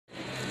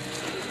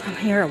I'm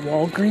here at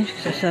Walgreens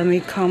because they said me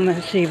come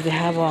and see if they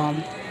have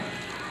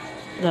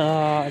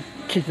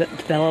to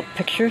develop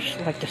pictures,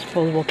 like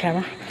disposable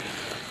camera.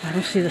 I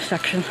don't see the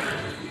section,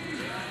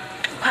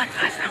 but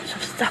I found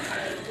some stuff.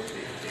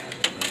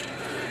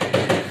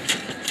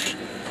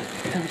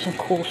 Found some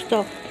cool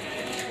stuff.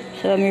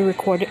 So let me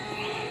record it.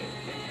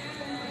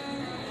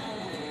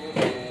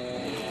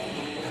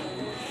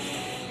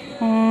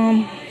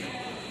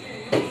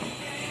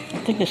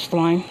 I think it's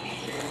slime.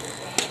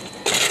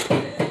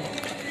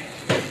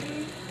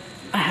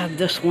 I have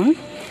this one.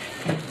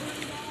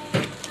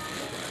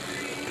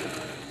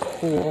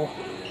 Cool.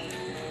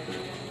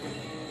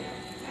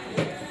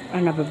 I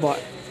never bought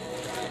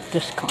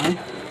this kind.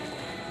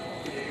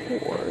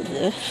 Or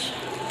this.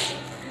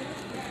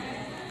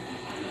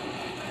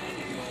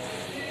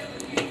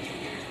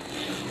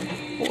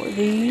 Or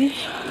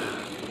these.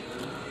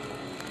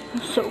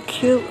 That's so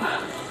cute.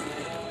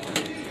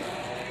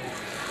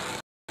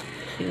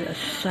 See, that's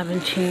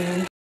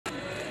 17,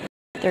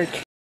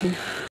 13,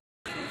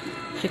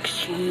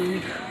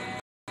 16,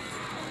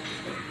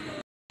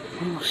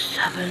 almost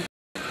 7.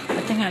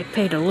 I think I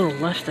paid a little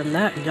less than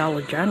that in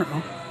Dollar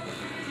General.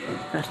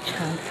 That's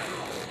 10.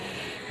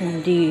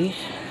 And these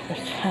are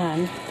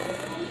 10.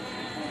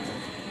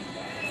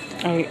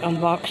 I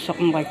unboxed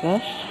something like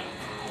this.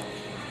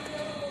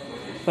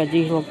 But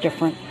these look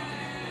different.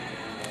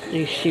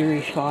 These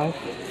Series 5.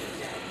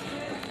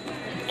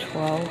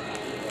 12.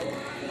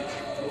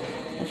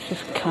 This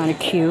is kind of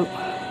cute.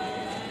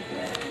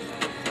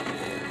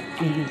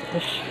 And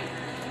this.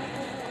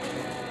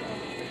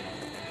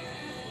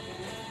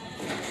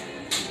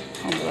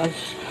 Oh,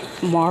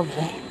 that's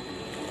Marvel.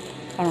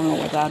 I don't know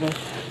what that is.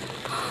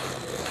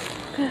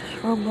 This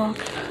Roblox.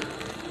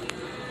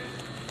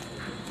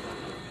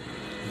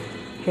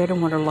 Jaden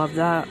would have loved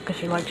that because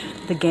he likes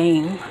the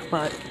game,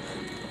 but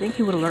I think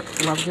he would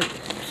have loved it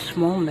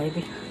small,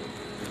 maybe.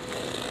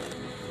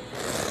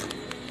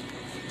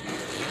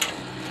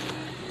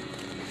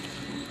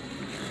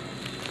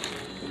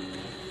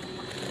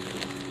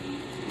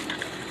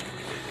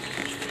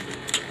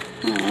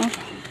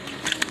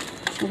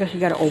 I guess you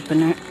gotta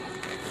open it.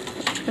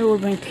 It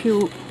would have been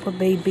cute for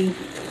baby.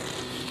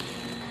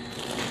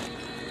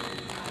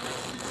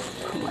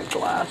 Put my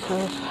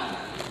glasses.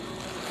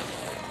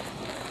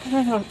 I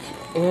think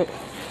that's it.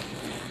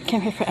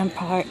 Came here for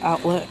Empire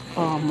Outlet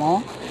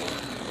Mall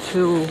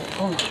to,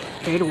 oh,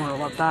 Jada would have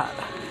loved that.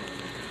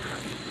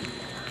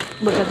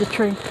 Look at the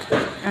tree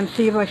and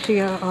see if I see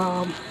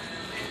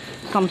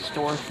some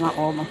stores, not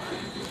all of them.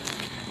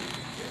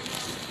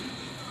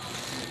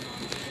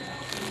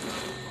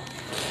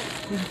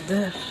 Look at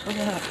this, look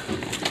at that.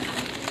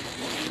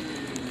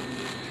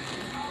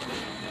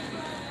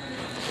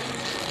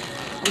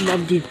 I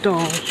love these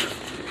dolls,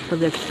 but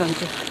they're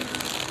expensive.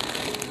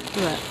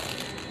 Look at that,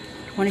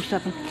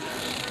 27.